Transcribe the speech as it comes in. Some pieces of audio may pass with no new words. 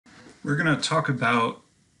We're going to talk about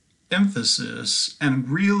emphasis, and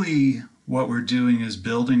really what we're doing is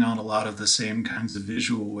building on a lot of the same kinds of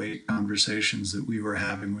visual weight conversations that we were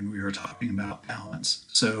having when we were talking about balance.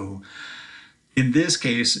 So in this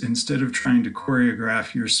case, instead of trying to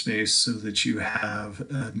choreograph your space so that you have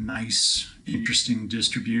a nice, interesting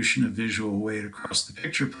distribution of visual weight across the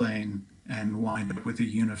picture plane and wind up with a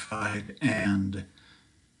unified and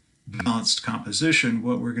balanced composition,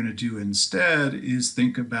 what we're going to do instead is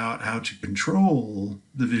think about how to control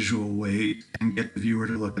the visual weight and get the viewer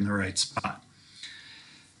to look in the right spot.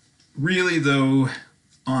 Really, though,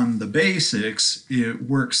 on the basics, it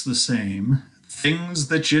works the same. Things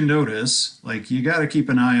that you notice, like you got to keep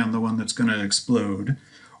an eye on the one that's going to explode,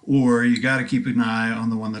 or you got to keep an eye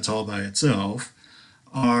on the one that's all by itself,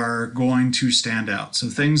 are going to stand out. So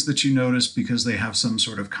things that you notice because they have some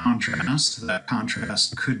sort of contrast. That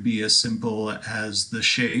contrast could be as simple as the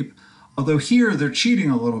shape. Although here they're cheating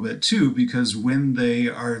a little bit too, because when they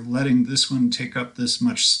are letting this one take up this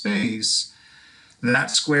much space,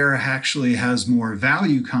 that square actually has more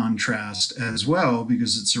value contrast as well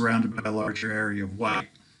because it's surrounded by a larger area of white.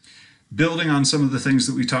 Building on some of the things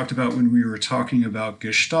that we talked about when we were talking about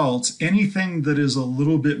gestalts, anything that is a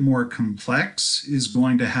little bit more complex is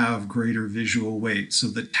going to have greater visual weight. So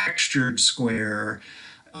the textured square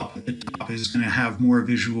up at the top is going to have more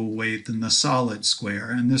visual weight than the solid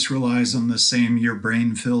square. And this relies on the same your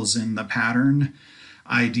brain fills in the pattern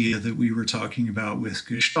idea that we were talking about with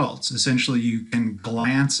gestalts. Essentially, you can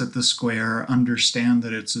glance at the square, understand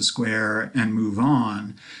that it's a square, and move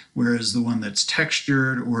on. Whereas the one that's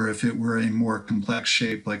textured, or if it were a more complex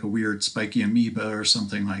shape like a weird spiky amoeba or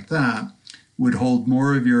something like that, would hold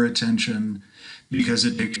more of your attention because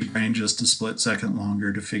it takes your brain just a split second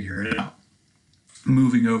longer to figure it out.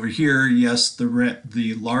 Moving over here, yes,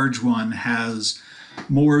 the large one has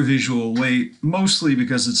more visual weight, mostly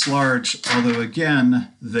because it's large, although again,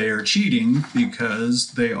 they are cheating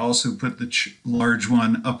because they also put the large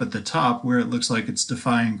one up at the top where it looks like it's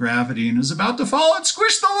defying gravity and is about to fall and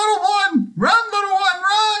squish the little one. Run, little one,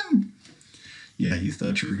 run! Yeah, you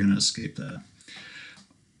thought you were going to escape that.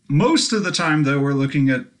 Most of the time, though, we're looking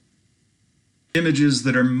at images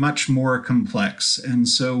that are much more complex. And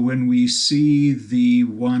so when we see the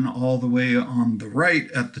one all the way on the right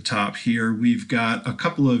at the top here, we've got a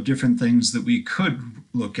couple of different things that we could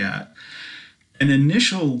look at. An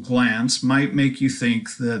initial glance might make you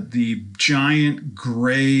think that the giant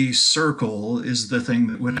gray circle is the thing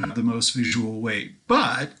that would have the most visual weight.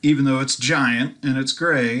 But even though it's giant and it's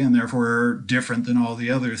gray and therefore different than all the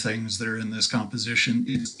other things that are in this composition,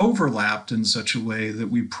 it's overlapped in such a way that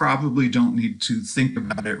we probably don't need to think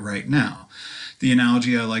about it right now. The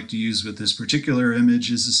analogy I like to use with this particular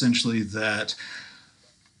image is essentially that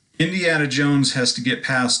Indiana Jones has to get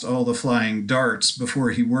past all the flying darts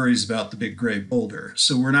before he worries about the big gray boulder.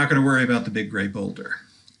 So we're not going to worry about the big gray boulder.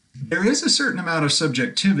 There is a certain amount of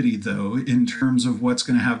subjectivity, though, in terms of what's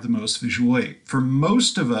going to have the most visual weight. For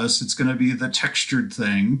most of us, it's going to be the textured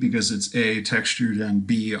thing because it's A, textured, and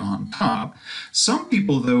B on top. Some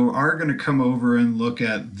people, though, are going to come over and look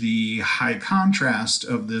at the high contrast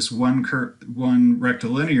of this one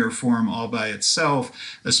rectilinear form all by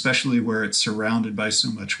itself, especially where it's surrounded by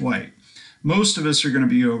so much white. Most of us are going to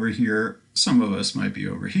be over here. Some of us might be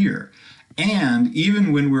over here. And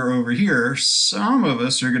even when we're over here, some of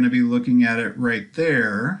us are going to be looking at it right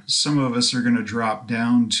there. Some of us are going to drop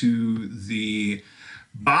down to the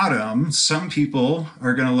bottom. Some people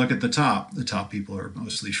are going to look at the top. The top people are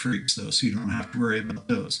mostly freaks, though, so you don't have to worry about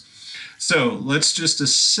those. So let's just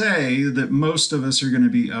say that most of us are going to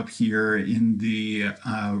be up here in the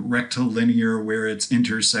rectilinear where it's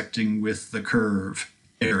intersecting with the curve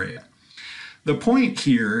area. The point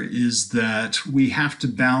here is that we have to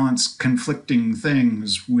balance conflicting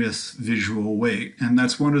things with visual weight, and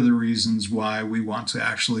that's one of the reasons why we want to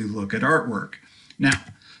actually look at artwork. Now,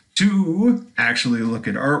 to actually look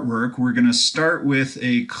at artwork, we're going to start with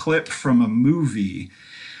a clip from a movie.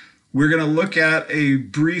 We're going to look at a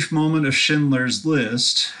brief moment of Schindler's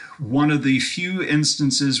List, one of the few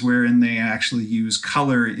instances wherein they actually use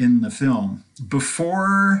color in the film.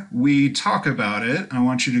 Before we talk about it, I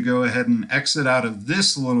want you to go ahead and exit out of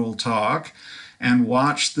this little talk and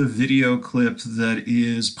watch the video clip that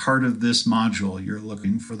is part of this module. You're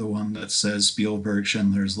looking for the one that says Spielberg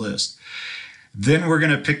Schindler's List. Then we're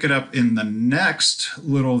going to pick it up in the next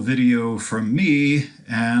little video from me,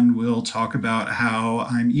 and we'll talk about how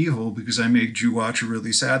I'm evil because I made you watch a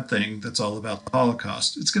really sad thing that's all about the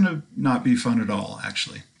Holocaust. It's going to not be fun at all,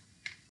 actually.